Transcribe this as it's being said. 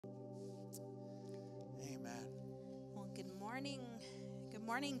morning. Good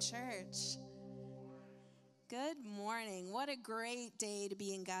morning, church. Good morning. What a great day to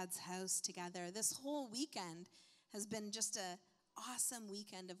be in God's house together. This whole weekend has been just an awesome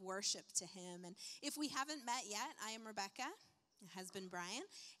weekend of worship to Him. And if we haven't met yet, I am Rebecca, my husband Brian,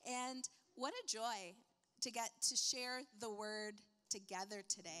 and what a joy to get to share the word together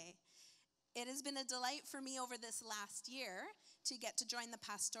today. It has been a delight for me over this last year to get to join the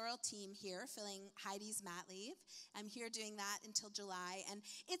pastoral team here, filling Heidi's mat leave. I'm here doing that until July, and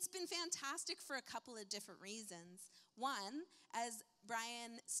it's been fantastic for a couple of different reasons. One, as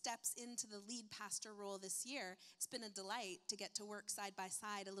Brian steps into the lead pastor role this year, it's been a delight to get to work side by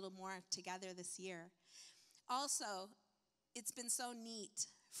side a little more together this year. Also, it's been so neat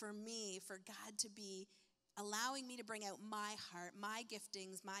for me, for God to be allowing me to bring out my heart, my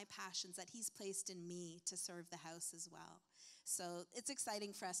giftings, my passions that He's placed in me to serve the house as well. So it's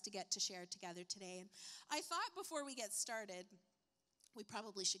exciting for us to get to share together today. And I thought before we get started, we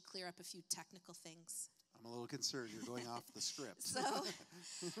probably should clear up a few technical things. I'm a little concerned you're going off the script. So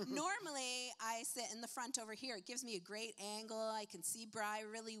normally I sit in the front over here. It gives me a great angle. I can see Bri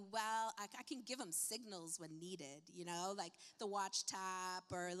really well. I can give him signals when needed, like the watch tap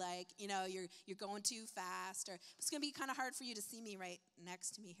or you're going too fast. Or it's going to be kind of hard for you to see me right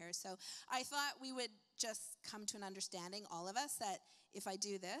next to me here. So I thought we would just come to an understanding, all of us, that if I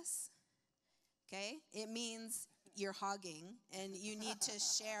do this, okay, it means you're hogging and you need to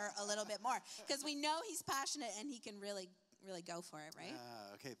share a little bit more because we know he's passionate and he can really go for it, right?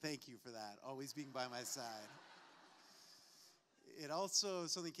 Okay, thank you for that. Always being by my side. It also,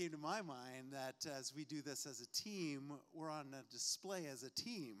 something came to my mind that as we do this as a team, we're on a display as a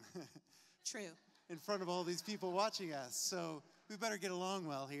team. True. In front of all these people watching us. So we better get along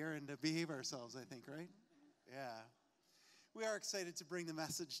well here and behave ourselves, I think, right? Yeah. We are excited to bring the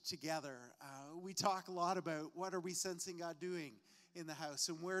message together. We talk a lot about what are we sensing God doing in the house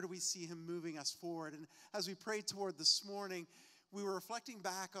and where do we see Him moving us forward. And as we prayed toward this morning, we were reflecting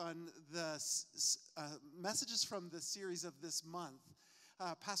back on the messages from the series of this month.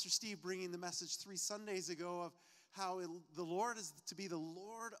 Pastor Steve bringing the message 3 Sundays ago of how the Lord is to be the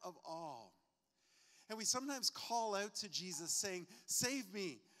Lord of all. And we sometimes call out to Jesus saying, save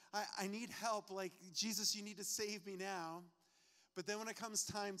me. I need help. Like, Jesus, you need to save me now. But then when it comes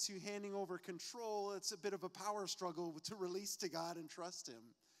time to handing over control, it's a bit of a power struggle to release to God and trust Him.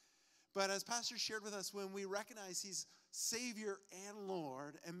 But as Pastor shared with us, when we recognize He's Savior and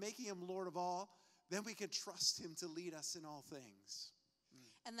Lord and making Him Lord of all, then we can trust Him to lead us in all things.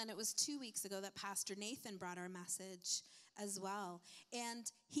 And then it was 2 weeks ago that Pastor Nathan brought our message as well.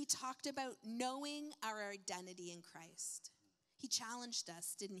 And he talked about knowing our identity in Christ. He challenged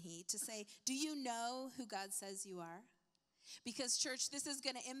us, didn't he, to say, do you know who God says you are? Because, church, this is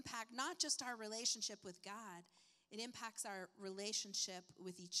going to impact not just our relationship with God, it impacts our relationship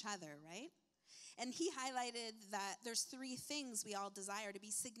with each other, right? And he highlighted that there's 3 things we all desire: to be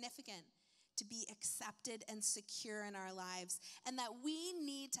significant, to be accepted and secure in our lives, and that we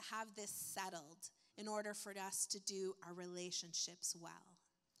need to have this settled in order for us to do our relationships well.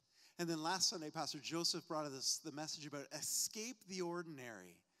 And then last Sunday, Pastor Joseph brought us the message about escape the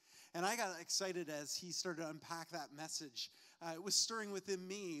ordinary. And I got excited as he started to unpack that message. It was stirring within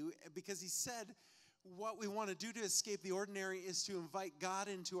me because he said what we want to do to escape the ordinary is to invite God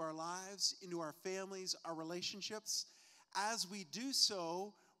into our lives, into our families, our relationships. As we do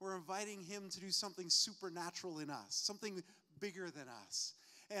so, we're inviting Him to do something supernatural in us, something bigger than us.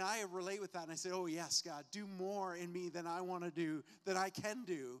 And I relate with that, and I say, oh, yes, God, do more in me than I want to do, than I can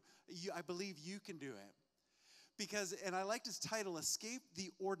do. I believe you can do it. And I like this title, Escape the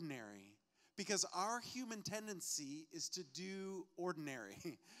Ordinary, because our human tendency is to do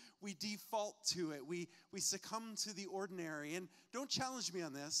ordinary. We default to it. We succumb to the ordinary. And don't challenge me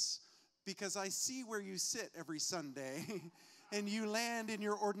on this, because I see where you sit every Sunday, and you land in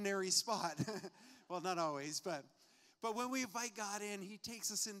your ordinary spot. Well, not always, but when we invite God in, He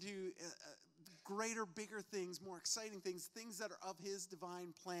takes us into greater, bigger things, more exciting things that are of His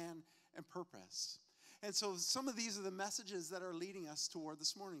divine plan and purpose. And so some of these are the messages that are leading us toward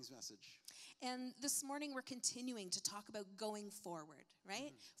this morning's message. And this morning we're continuing to talk about going forward,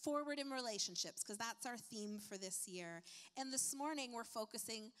 right? Mm-hmm. Forward in relationships, because that's our theme for this year. And this morning we're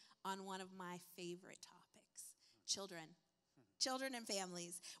focusing on one of my favorite topics, children. Children and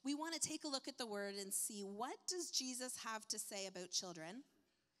families. We want to take a look at the Word and see, what does Jesus have to say about children?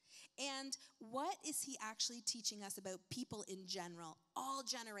 And what is He actually teaching us about people in general, all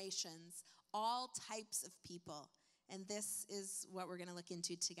generations, all types of people? And this is what we're going to look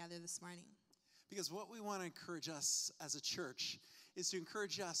into together this morning. Because what we want to encourage us as a church is to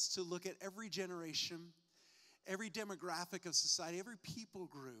encourage us to look at every generation every demographic of society, every people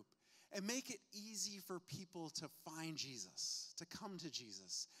group, and make it easy for people to find Jesus, to come to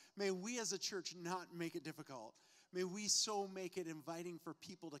Jesus. May we as a church not make it difficult. May we so make it inviting for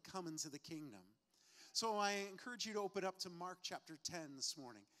people to come into the kingdom. So I encourage you to open up to Mark chapter 10 this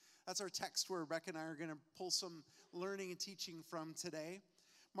morning. That's our text where Rebecca and I are going to pull some learning and teaching from today.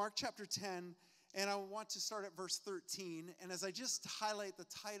 Mark chapter 10, and I want to start at verse 13. And as I just highlight the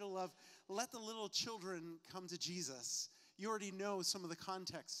title of Let the Little Children Come to Jesus, you already know some of the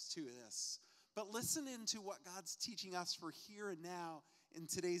context to this. But listen into what God's teaching us for here and now in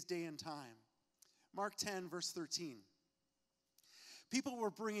today's day and time. Mark 10, verse 13. People were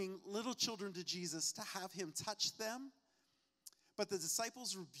bringing little children to Jesus to have him touch them, but the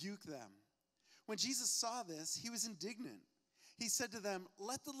disciples rebuked them. When Jesus saw this, he was indignant. He said to them,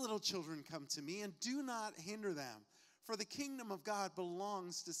 "Let the little children come to me, and do not hinder them, for the kingdom of God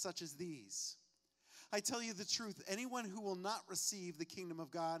belongs to such as these. I tell you the truth, anyone who will not receive the kingdom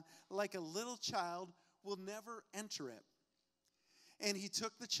of God like a little child will never enter it." And he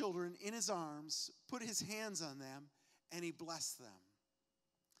took the children in his arms, put his hands on them, and he blessed them.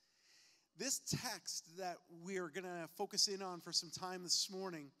 This text that we are going to focus in on for some time this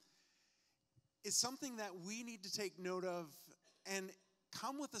morning is something that we need to take note of and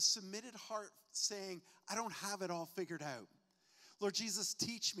come with a submitted heart saying, I don't have it all figured out. Lord Jesus,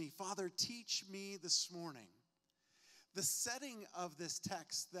 teach me. Father, teach me this morning. The setting of this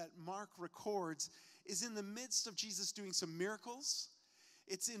text that Mark records is in the midst of Jesus doing some miracles.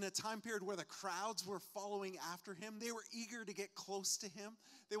 It's in a time period where the crowds were following after him. They were eager to get close to him.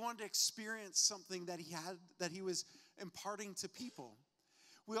 They wanted to experience something that he had, that he was imparting to people.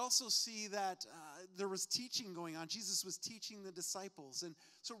 We also see that there was teaching going on. Jesus was teaching the disciples. And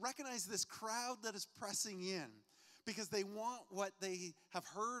so recognize this crowd that is pressing in because they want what they have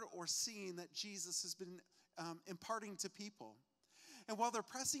heard or seen that Jesus has been imparting to people. And while they're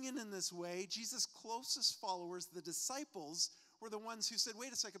pressing in this way, Jesus' closest followers, the disciples, were the ones who said,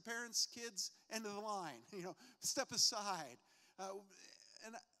 wait a second, parents, kids, end of the line, step aside.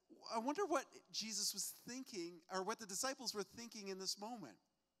 And I wonder what Jesus was thinking, or what the disciples were thinking in this moment.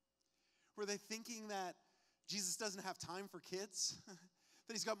 Were they thinking that Jesus doesn't have time for kids?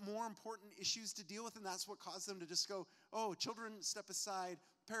 That he's got more important issues to deal with, and that's what caused them to just go, oh, children, step aside,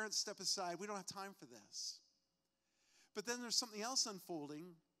 parents, step aside, we don't have time for this. But then there's something else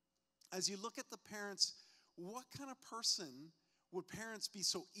unfolding. As you look at the parents, what kind of person would parents be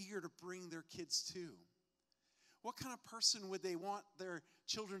so eager to bring their kids to? What kind of person would they want their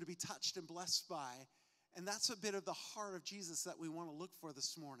children to be touched and blessed by? And that's a bit of the heart of Jesus that we want to look for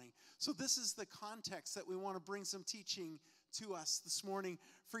this morning. So this is the context that we want to bring some teaching to us this morning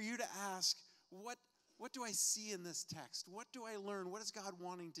for you to ask, what do I see in this text? What do I learn? What is God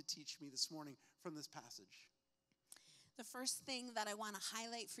wanting to teach me this morning from this passage? The first thing that I want to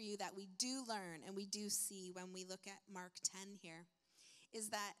highlight for you that we do learn and we do see when we look at Mark 10 here is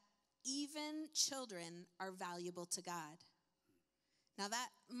that even children are valuable to God. Now that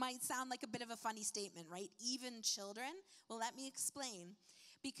might sound like a bit of a funny statement, right? Even children? Well, let me explain.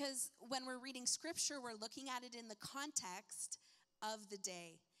 Because when we're reading scripture, we're looking at it in the context of the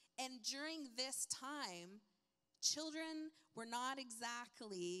day. And during this time, children were not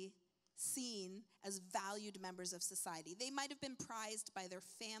exactly seen as valued members of society. They might have been prized by their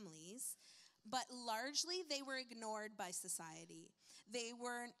families, but largely they were ignored by society. They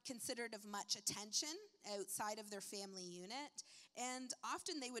weren't considered of much attention outside of their family unit, and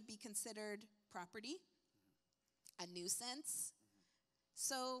often they would be considered property, a nuisance.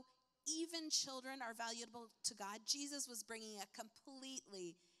 So even children are valuable to God. Jesus was bringing a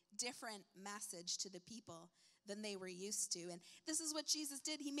completely different message to the people than they were used to. And this is what Jesus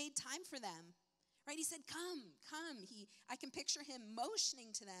did. He made time for them, right? He said, come. I can picture him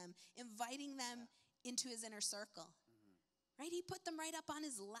motioning to them, inviting them into his inner circle, right? He put them right up on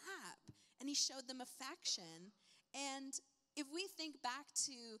his lap and he showed them affection. And if we think back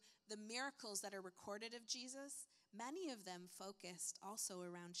to the miracles that are recorded of Jesus, many of them focused also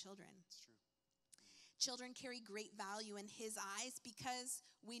around children. It's true. Children carry great value in his eyes because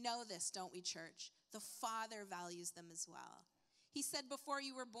we know this, don't we, church? The Father values them as well. He said, before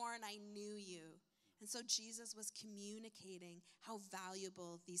you were born, I knew you. And so Jesus was communicating how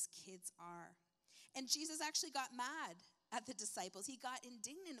valuable these kids are. And Jesus actually got mad at the disciples. He got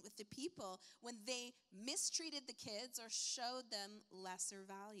indignant with the people when they mistreated the kids or showed them lesser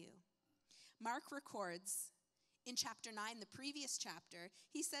value. Mark records in chapter 9, the previous chapter,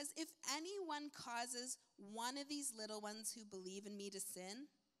 he says, if anyone causes one of these little ones who believe in me to sin,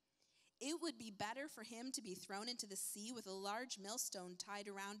 it would be better for him to be thrown into the sea with a large millstone tied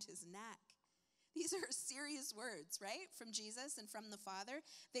around his neck. These are serious words, right? From Jesus and from the Father.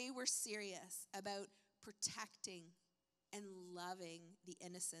 They were serious about protecting and loving the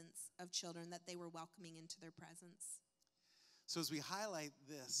innocence of children that they were welcoming into their presence. So as we highlight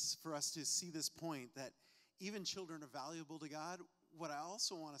this, for us to see this point that even children are valuable to God, what I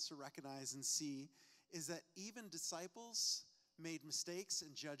also want us to recognize and see is that even disciples made mistakes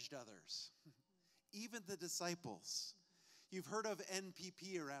and judged others. Even the disciples. You've heard of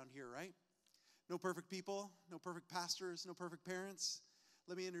NPP around here, right? No perfect people, no perfect pastors, no perfect parents.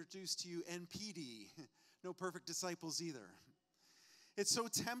 Let me introduce to you NPD. No perfect disciples either. It's so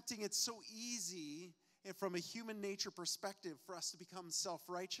tempting, it's so easy, and from a human nature perspective, for us to become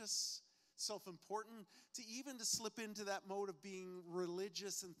self-righteous, self-important, to even to slip into that mode of being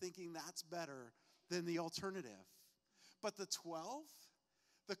religious and thinking that's better than the alternative. But the 12,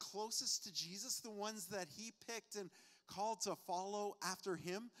 the closest to Jesus, the ones that he picked and called to follow after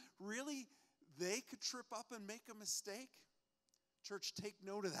him, really, they could trip up and make a mistake. Church, take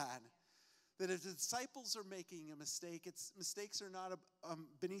note of that. That if the disciples are making a mistake, mistakes are not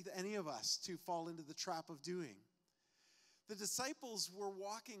beneath any of us to fall into the trap of doing. The disciples were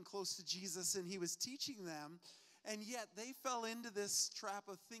walking close to Jesus and he was teaching them, and yet they fell into this trap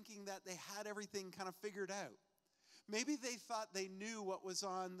of thinking that they had everything kind of figured out. Maybe they thought they knew what was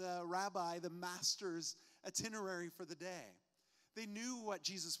on the rabbi, the master's itinerary for the day. They knew what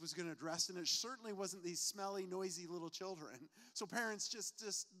Jesus was going to address, and it certainly wasn't these smelly, noisy little children. So parents,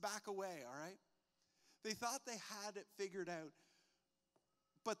 just back away, all right? They thought they had it figured out,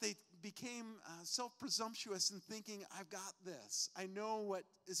 but they became self-presumptuous in thinking, I've got this. I know what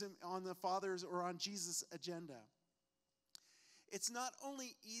is on the Father's or on Jesus' agenda. It's not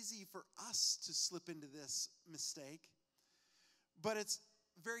only easy for us to slip into this mistake, but it's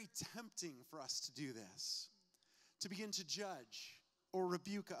very tempting for us to do this. To begin to judge or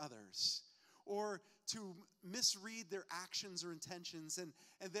rebuke others, or to misread their actions or intentions, and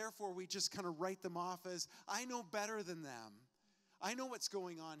therefore we just kind of write them off as, I know better than them. I know what's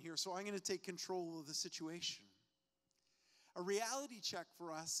going on here, so I'm going to take control of the situation. A reality check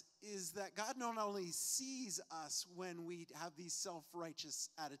for us is that God not only sees us when we have these self-righteous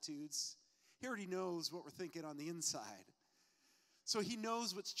attitudes, he already knows what we're thinking on the inside. So he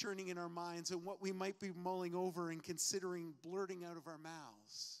knows what's churning in our minds and what we might be mulling over and considering blurting out of our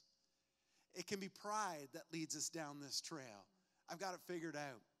mouths. It can be pride that leads us down this trail. I've got it figured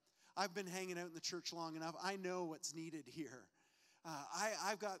out. I've been hanging out in the church long enough. I know what's needed here.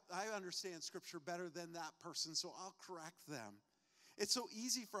 I understand Scripture better than that person, so I'll correct them. It's so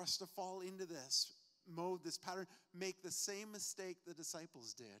easy for us to fall into this mode, this pattern, make the same mistake the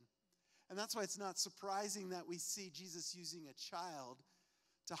disciples did. And that's why it's not surprising that we see Jesus using a child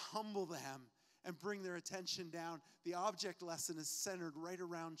to humble them and bring their attention down. The object lesson is centered right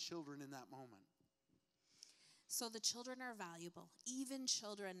around children in that moment. So the children are valuable. Even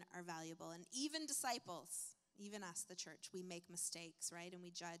children are valuable. And even disciples, even us, the church, we make mistakes, right? And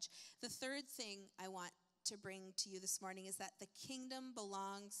we judge. The third thing I want to bring to you this morning is that the kingdom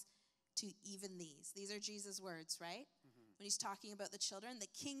belongs to even these. These are Jesus' words, right? When he's talking about the children, the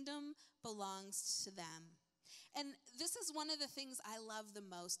kingdom belongs to them. And this is one of the things I love the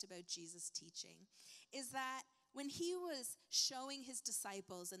most about Jesus' teaching, is that when he was showing his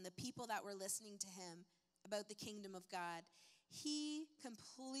disciples and the people that were listening to him about the kingdom of God, he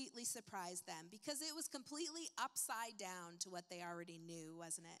completely surprised them because it was completely upside down to what they already knew,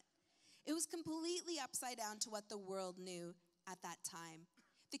 wasn't it? It was completely upside down to what the world knew at that time.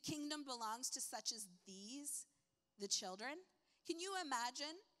 The kingdom belongs to such as these, the children. Can you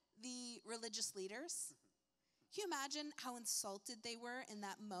imagine the religious leaders? Can you imagine how insulted they were in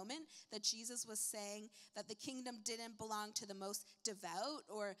that moment that Jesus was saying that the kingdom didn't belong to the most devout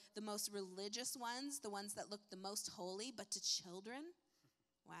or the most religious ones, the ones that looked the most holy, but to children?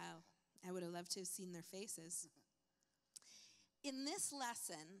 Wow, I would have loved to have seen their faces. In this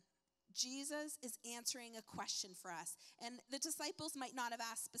lesson, Jesus is answering a question for us. And the disciples might not have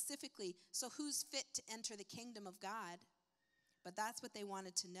asked specifically, so who's fit to enter the kingdom of God? But that's what they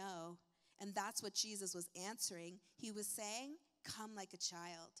wanted to know. And that's what Jesus was answering. He was saying, come like a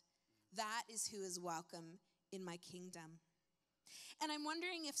child. That is who is welcome in my kingdom. And I'm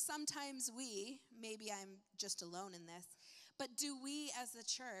wondering if sometimes maybe I'm just alone in this, but do we as a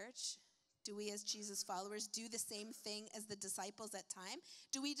church, do we as Jesus followers do the same thing as the disciples at time?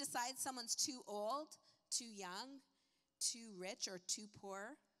 Do we decide someone's too old, too young, too rich, or too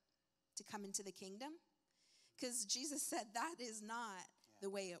poor to come into the kingdom? Because Jesus said that is not the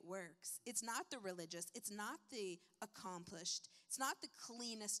way it works. It's not the religious. It's not the accomplished. It's not the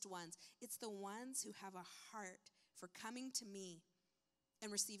cleanest ones. It's the ones who have a heart for coming to me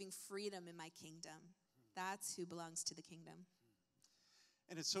and receiving freedom in my kingdom. That's who belongs to the kingdom.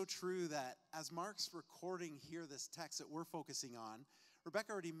 And it's so true that as Mark's recording here this text that we're focusing on,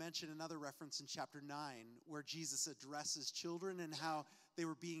 Rebecca already mentioned another reference in chapter 9 where Jesus addresses children and how they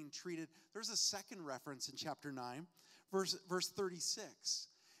were being treated. There's a second reference in chapter 9, verse 36.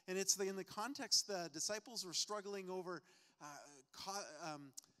 And it's in the context the disciples were struggling over,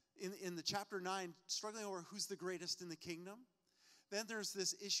 in the chapter 9, struggling over who's the greatest in the kingdom. Then there's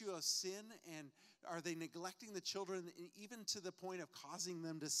this issue of sin, and are they neglecting the children even to the point of causing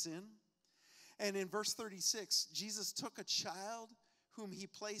them to sin? And in verse 36, Jesus took a child whom he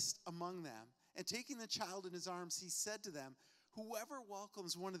placed among them, and taking the child in his arms, he said to them, "Whoever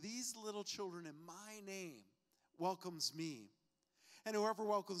welcomes one of these little children in my name welcomes me. And whoever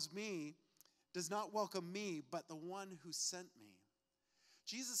welcomes me does not welcome me, but the one who sent me."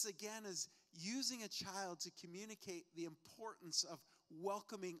 Jesus, again, is using a child to communicate the importance of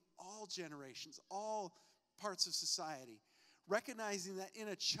welcoming all generations, all parts of society, recognizing that in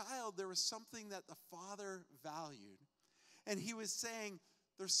a child there was something that the Father valued. And he was saying,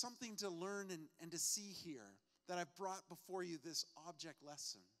 there's something to learn and to see here that I've brought before you this object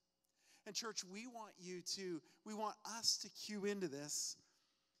lesson. And church, we want us to cue into this,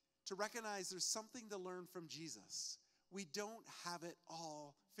 to recognize there's something to learn from Jesus. We don't have it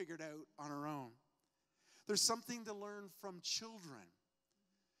all figured out on our own. There's something to learn from children.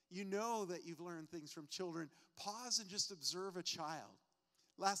 You know that you've learned things from children. Pause and just observe a child.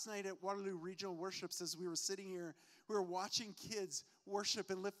 Last night at Waterloo Regional Worships, as we were sitting here, we were watching kids worship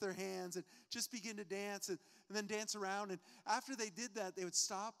and lift their hands and just begin to dance and then dance around. And after they did that, they would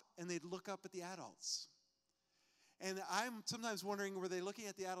stop and they'd look up at the adults. And I'm sometimes wondering, were they looking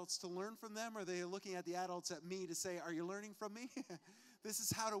at the adults to learn from them, or are they looking at the adults at me to say, are you learning from me? This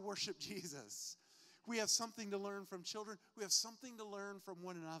is how to worship Jesus. We have something to learn from children. We have something to learn from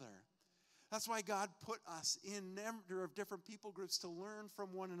one another. That's why God put us in a number of different people groups to learn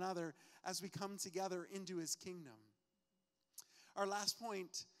from one another as we come together into his kingdom. Our last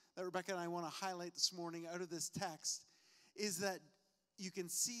point that Rebecca and I want to highlight this morning out of this text is that you can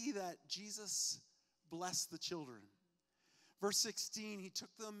see that Jesus blessed the children. Verse 16, he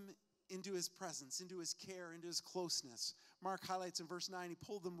took them into his presence, into his care, into his closeness. Mark highlights in verse 9, he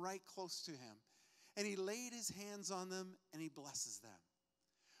pulled them right close to him. And he laid his hands on them and he blesses them.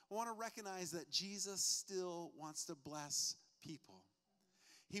 I want to recognize that Jesus still wants to bless people.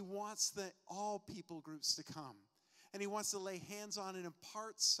 He wants all people groups to come. And he wants to lay hands on and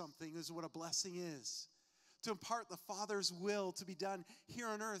impart something, is what a blessing is. To impart the Father's will to be done here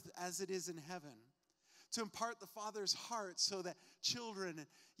on earth as it is in heaven. To impart the Father's heart so that children and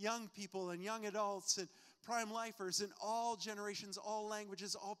young people and young adults and prime lifers in all generations, all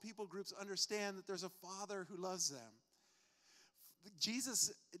languages, all people groups understand that there's a Father who loves them.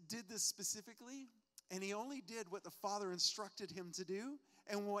 Jesus did this specifically, and he only did what the Father instructed him to do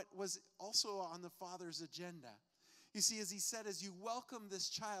and what was also on the Father's agenda. You see, as he said, as you welcome this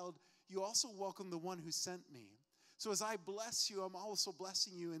child, you also welcome the one who sent me. So as I bless you, I'm also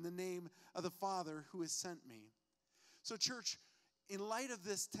blessing you in the name of the Father who has sent me. So church, in light of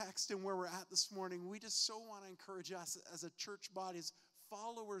this text and where we're at this morning, we just so want to encourage us as a church body, as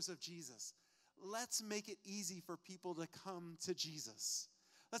followers of Jesus. Let's make it easy for people to come to Jesus.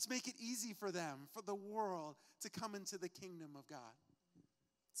 Let's make it easy for them, for the world, to come into the kingdom of God.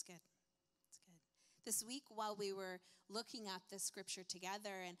 It's good. It's good. This week, while we were looking at this scripture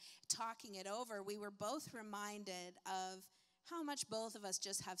together and talking it over, we were both reminded of how much both of us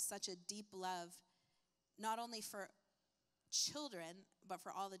just have such a deep love, not only for children, but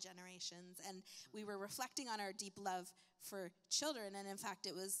for all the generations. And we were reflecting on our deep love for children. And in fact,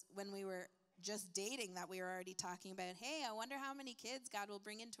 it was when we were just dating that we were already talking about, hey, I wonder how many kids God will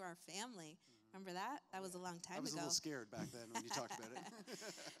bring into our family. Remember that? That was a long time ago. I was a little scared back then when you talked about it.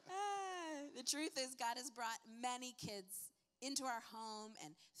 The truth is, God has brought many kids into our home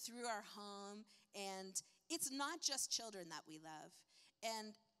and through our home. And it's not just children that we love.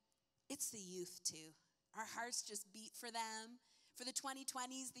 And it's the youth too. Our hearts just beat for them. For the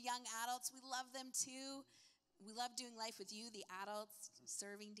 2020s, the young adults, we love them too. We love doing life with you, the adults,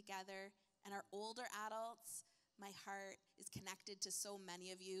 serving together. And our older adults, my heart is connected to so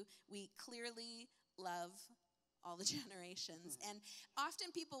many of you. We clearly love all the generations. And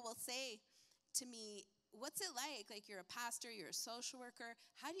often people will say to me, what's it like? Like, you're a pastor, you're a social worker.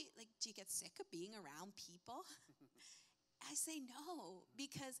 Do you get sick of being around people? I say no,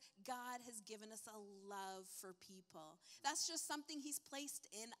 because God has given us a love for people. That's just something he's placed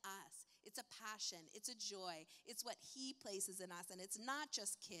in us. It's a passion. It's a joy. It's what he places in us. And it's not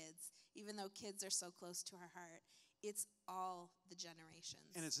just kids, even though kids are so close to our heart. It's all the generations.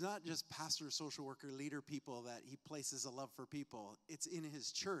 And it's not just pastor, social worker, leader people that he places a love for people. It's in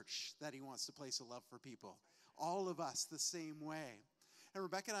his church that he wants to place a love for people. All of us the same way. And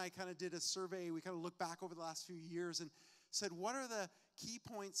Rebecca and I kind of did a survey. We kind of looked back over the last few years and said, what are the key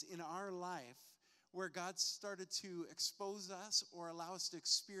points in our life where God started to expose us or allow us to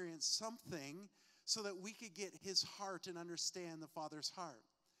experience something so that we could get his heart and understand the Father's heart?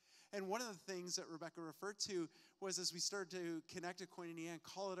 And one of the things that Rebecca referred to was as we started to connect to Koinonia and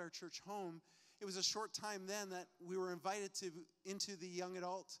call it our church home, it was a short time then that we were invited into the young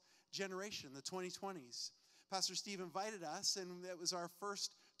adult generation, the 2020s. Pastor Steve invited us, and it was our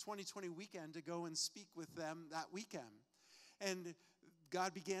first 2020 weekend to go and speak with them that weekend. And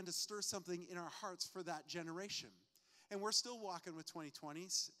God began to stir something in our hearts for that generation. And we're still walking with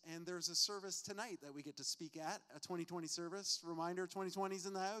 2020s, and there's a service tonight that we get to speak at, a 2020 service. Reminder, 2020s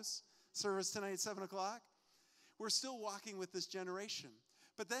in the house. Service tonight at 7 o'clock. We're still walking with this generation.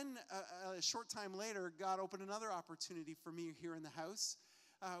 But then a short time later, God opened another opportunity for me here in the house.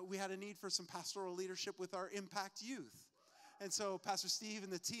 We had a need for some pastoral leadership with our Impact Youth. And so Pastor Steve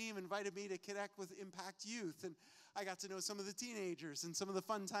and the team invited me to connect with Impact Youth. And I got to know some of the teenagers and some of the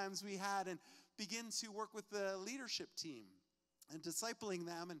fun times we had and begin to work with the leadership team and discipling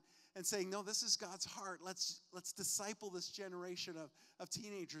them and saying, no, this is God's heart. Let's disciple this generation of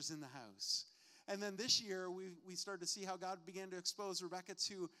teenagers in the house. And then this year, we started to see how God began to expose Rebecca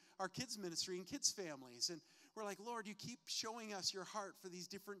to our kids ministry and kids families. And we're like, Lord, you keep showing us your heart for these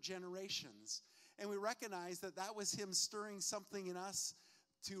different generations. And we recognize that was him stirring something in us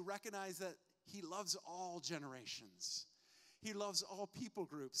to recognize that he loves all generations. He loves all people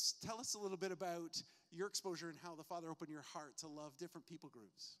groups. Tell us a little bit about your exposure and how the Father opened your heart to love different people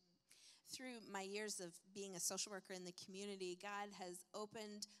groups. Through my years of being a social worker in the community, God has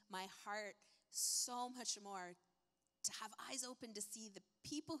opened my heart so much more to have eyes open to see the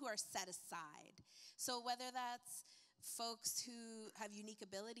people who are set aside. So whether that's folks who have unique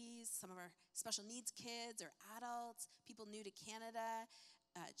abilities, some of our special needs kids or adults, people new to Canada,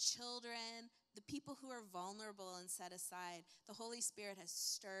 children, the people who are vulnerable and set aside, the Holy Spirit has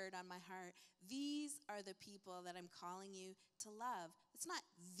stirred on my heart. These are the people that I'm calling you to love. It's not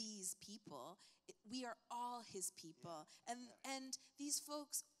these people. We are all his people. And these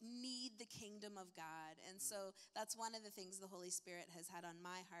folks need the kingdom of God. And so that's one of the things the Holy Spirit has had on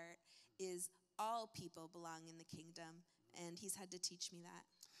my heart is all people belong in the kingdom. And he's had to teach me that.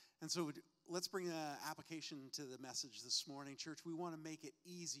 And so let's bring an application to the message this morning. Church, we want to make it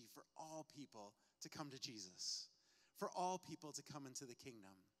easy for all people to come to Jesus, for all people to come into the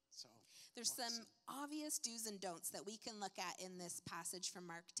kingdom. So there's some obvious do's and don'ts that we can look at in this passage from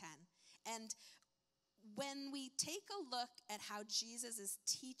Mark 10. And when we take a look at how Jesus is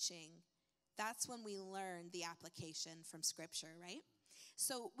teaching, that's when we learn the application from Scripture, right?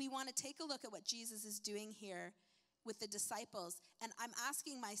 So we want to take a look at what Jesus is doing here with the disciples. And I'm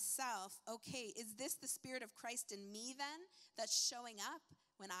asking myself, okay, is this the Spirit of Christ in me then that's showing up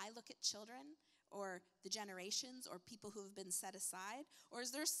when I look at children or the generations or people who have been set aside? Or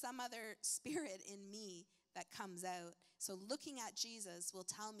is there some other spirit in me that comes out? So looking at Jesus will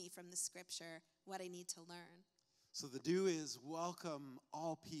tell me from the Scripture what I need to learn. So the do is welcome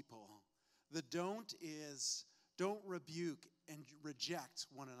all people. The don't is don't rebuke and reject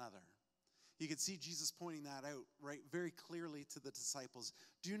one another. You can see Jesus pointing that out right very clearly to the disciples.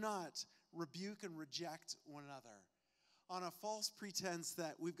 Do not rebuke and reject one another on a false pretense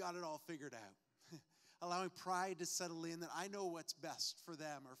that we've got it all figured out. Allowing pride to settle in that I know what's best for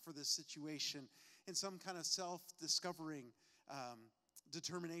them or for this situation in some kind of self-discovering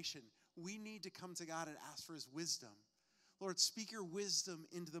determination. We need to come to God and ask for his wisdom. Lord, speak your wisdom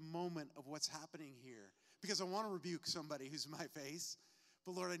into the moment of what's happening here. Because I want to rebuke somebody who's in my face.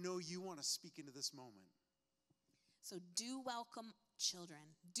 But Lord, I know you want to speak into this moment. So do welcome children.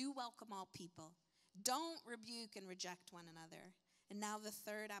 Do welcome all people. Don't rebuke and reject one another. And now the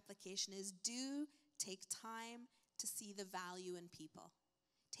third application is do take time to see the value in people.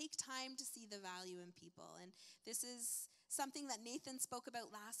 Take time to see the value in people. And this is something that Nathan spoke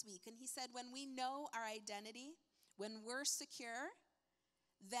about last week. And he said when we know our identity, when we're secure,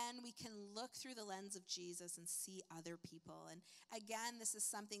 then we can look through the lens of Jesus and see other people. And again, this is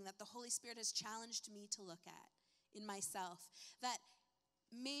something that the Holy Spirit has challenged me to look at in myself. That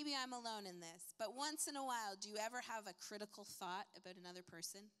maybe I'm alone in this, but once in a while, do you ever have a critical thought about another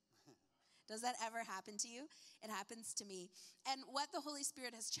person? Does that ever happen to you? It happens to me. And what the Holy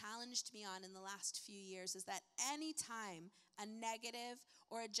Spirit has challenged me on in the last few years is that anytime a negative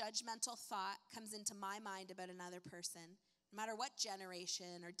or a judgmental thought comes into my mind about another person, no matter what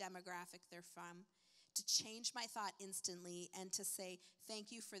generation or demographic they're from, to change my thought instantly and to say,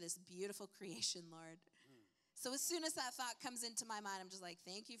 thank you for this beautiful creation, Lord. So as soon as that thought comes into my mind, I'm just like,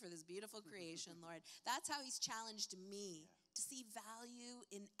 thank you for this beautiful creation, Lord. That's how he's challenged me to see value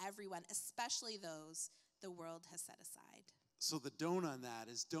in everyone, especially those the world has set aside. So the don't on that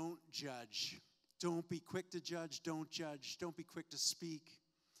is don't judge. Don't be quick to judge. Don't judge. Don't be quick to speak.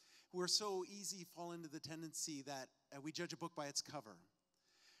 We're so easy fall into the tendency that we judge a book by its cover.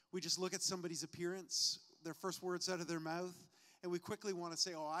 We just look at somebody's appearance, their first words out of their mouth, and we quickly want to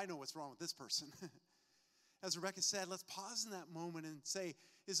say, oh, I know what's wrong with this person. As Rebecca said, let's pause in that moment and say,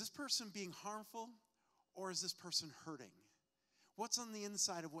 is this person being harmful or is this person hurting? What's on the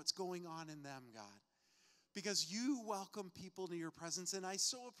inside of what's going on in them, God? Because you welcome people to your presence, and I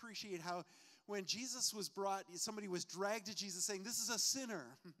so appreciate how when Jesus was brought, somebody was dragged to Jesus saying, this is a sinner.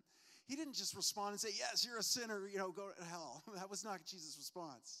 He didn't just respond and say, yes, you're a sinner, go to hell. That was not Jesus'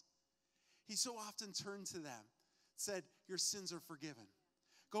 response. He so often turned to them, said, your sins are forgiven.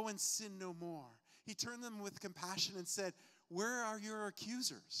 Go and sin no more. He turned them with compassion and said, where are your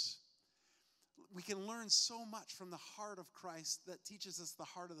accusers? We can learn so much from the heart of Christ that teaches us the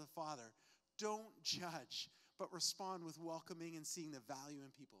heart of the Father. Don't judge, but respond with welcoming and seeing the value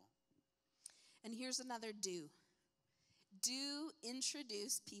in people. And here's another do. Do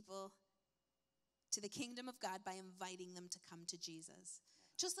introduce people to the kingdom of God by inviting them to come to Jesus.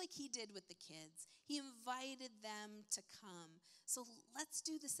 Just like he did with the kids. He invited them to come. So let's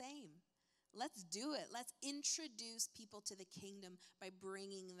do the same. Let's do it. Let's introduce people to the kingdom by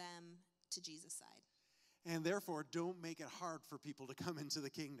bringing them to Jesus' side. And therefore, don't make it hard for people to come into the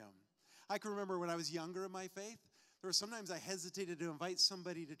kingdom. I can remember when I was younger in my faith, there were sometimes I hesitated to invite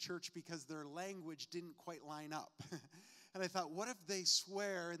somebody to church because their language didn't quite line up. And I thought, what if they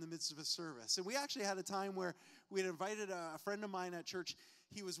swear in the midst of a service? And we actually had a time where we had invited a friend of mine at church.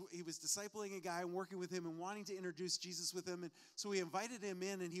 He was discipling a guy and working with him and wanting to introduce Jesus with him. And so we invited him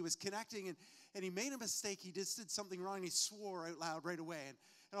in, and he was connecting, and he made a mistake. He just did something wrong, and he swore out loud right away.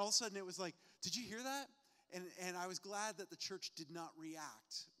 And all of a sudden it was like, did you hear that? And I was glad that the church did not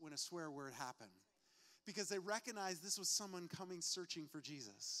react when a swear word happened, because they recognized this was someone coming searching for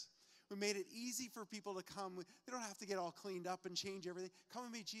Jesus. We made it easy for people to come. They don't have to get all cleaned up and change everything. Come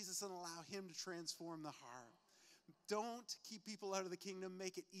and meet Jesus and allow him to transform the heart. Don't keep people out of the kingdom.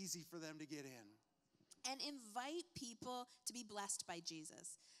 Make it easy for them to get in. And invite people to be blessed by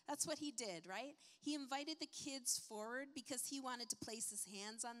Jesus. That's what he did, right? He invited the kids forward because he wanted to place his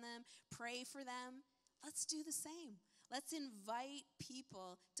hands on them, pray for them. Let's do the same. Let's invite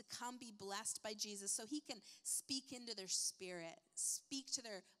people to come be blessed by Jesus so he can speak into their spirit, speak to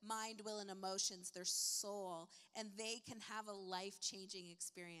their mind, will, and emotions, their soul, and they can have a life-changing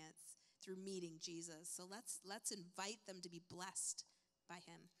experience through meeting Jesus. So let's invite them to be blessed by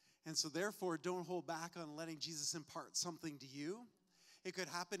him. And so therefore, don't hold back on letting Jesus impart something to you. It could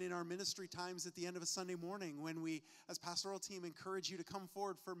happen in our ministry times at the end of a Sunday morning when we, as pastoral team, encourage you to come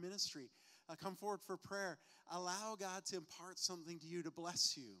forward for ministry, come forward for prayer. Allow God to impart something to you to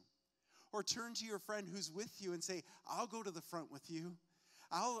bless you. Or turn to your friend who's with you and say, I'll go to the front with you.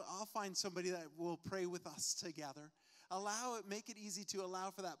 I'll find somebody that will pray with us together. Make it easy to allow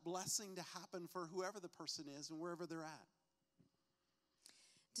for that blessing to happen for whoever the person is and wherever they're at.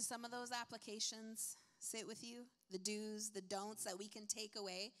 Do some of those applications sit with you? The do's, the don'ts that we can take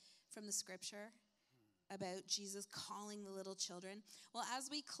away from the scripture about Jesus calling the little children? Well, as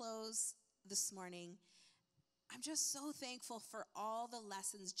we close this morning, I'm just so thankful for all the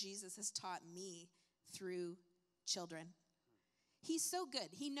lessons Jesus has taught me through children. He's so good.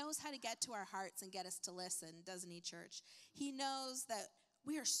 He knows how to get to our hearts and get us to listen, doesn't he, church? He knows that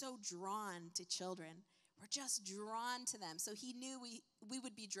we are so drawn to children. We're just drawn to them. So he knew we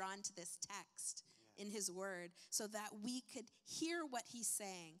would be drawn to this text in his word so that we could hear what he's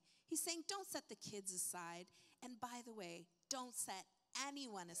saying. He's saying, don't set the kids aside. And by the way, don't set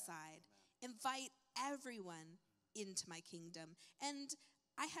anyone aside. Invite everyone into my kingdom. And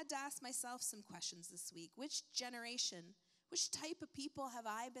I had to ask myself some questions this week. Which generation, which type of people have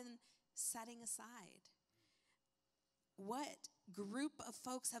I been setting aside? What group of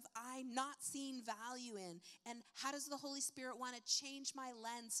folks have I not seen value in? And how does the Holy Spirit want to change my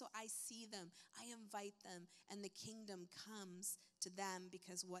lens so I see them? I invite them, and the kingdom comes to them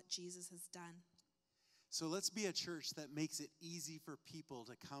because what Jesus has done. So let's be a church that makes it easy for people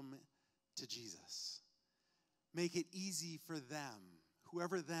to come to Jesus. Make it easy for them,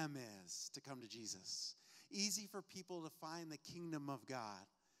 whoever them is, to come to Jesus. Easy for people to find the kingdom of God.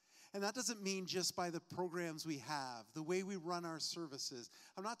 And that doesn't mean just by the programs we have, the way we run our services.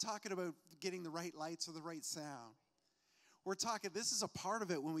 I'm not talking about getting the right lights or the right sound. We're talking, this is a part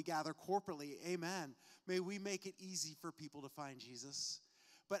of it when we gather corporately. Amen. May we make it easy for people to find Jesus.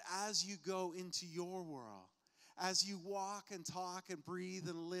 But as you go into your world, as you walk and talk and breathe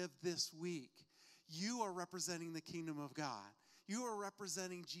and live this week, you are representing the kingdom of God. You are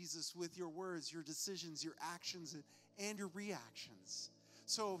representing Jesus with your words, your decisions, your actions, and your reactions.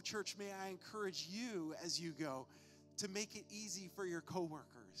 So, church, may I encourage you as you go to make it easy for your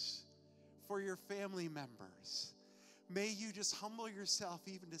coworkers, for your family members. May you just humble yourself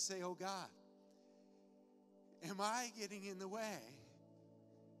even to say, oh God, am I getting in the way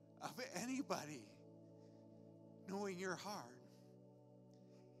of anybody knowing your heart?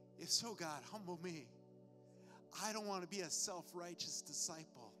 If so, God, humble me. I don't want to be a self-righteous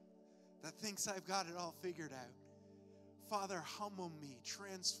disciple that thinks I've got it all figured out. Father, humble me,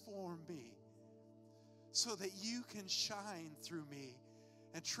 transform me, so that you can shine through me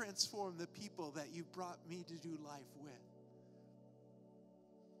and transform the people that you brought me to do life with.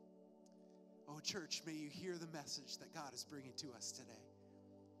 Oh, church, may you hear the message that God is bringing to us today.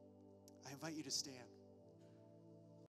 I invite you to stand.